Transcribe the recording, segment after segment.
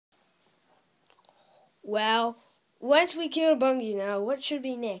Well, once we kill Bungie now, what should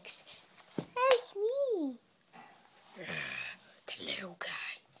be next? That's me. The little guy.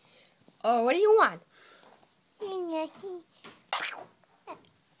 Oh, what do you want?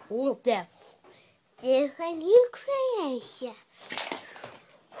 Well, devil. There's a new creation.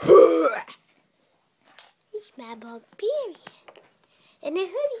 He's my barbarian. And I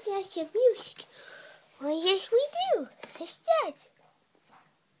heard he got some music. Well, yes, we do. It's that.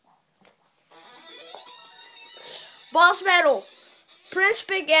 Boss battle. Prince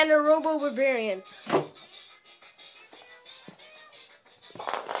Pig and the Robo Barbarian.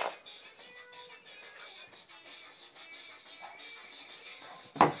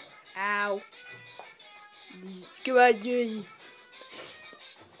 Ow. Come on, Jay.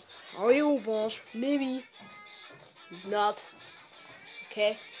 Are you boss? Maybe. Not.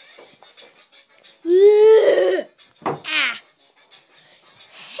 Okay. Ah.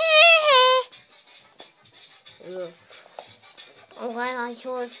 I'm glad on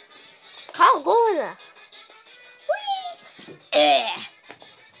yours. Call Gorda. Whee!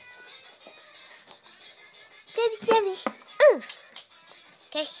 Debbie.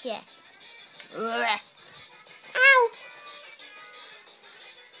 Catch that. Ow.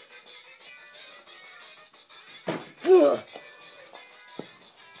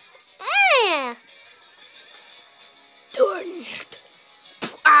 Ah. Dunged.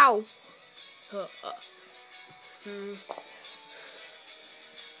 Ow.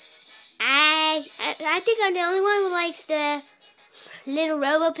 I think I'm the only one who likes the little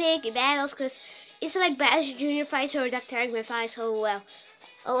Robo Pig in battles because it's like Bowser Jr. fights or Dr. Eggman fights. Oh well.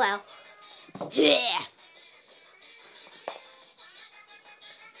 Oh well. Yeah.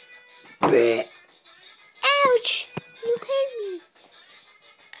 Ouch! You hurt me.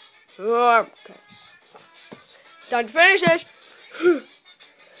 Okay. Time to finish this.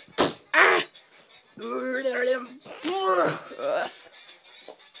 Ah.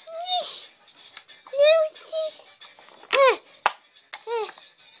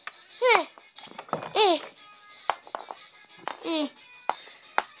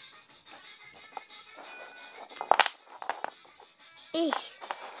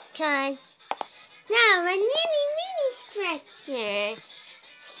 Con. Now a mini stretcher.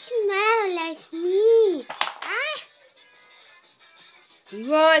 Smell like me. Ah. You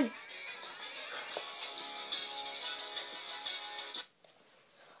won.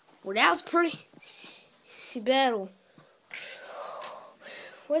 Well, that was pretty easy battle.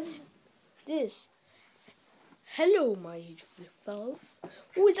 What is this? Hello, my fellas.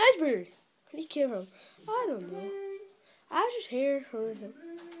 Oh, it's Iceberg. Where did he come from? I don't know. I just heard him.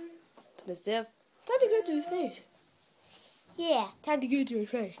 To Miss Dev. Time to go to his face. Yeah. Time to go to his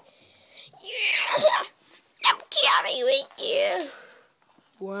face. Yeah. I'm coming with you.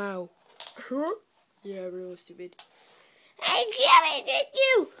 Wow. Huh? Yeah, real stupid. I'm coming with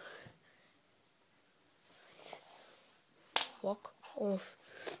you. Fuck off.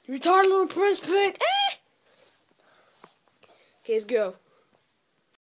 You retarded little Prince Pig. Okay, let's go.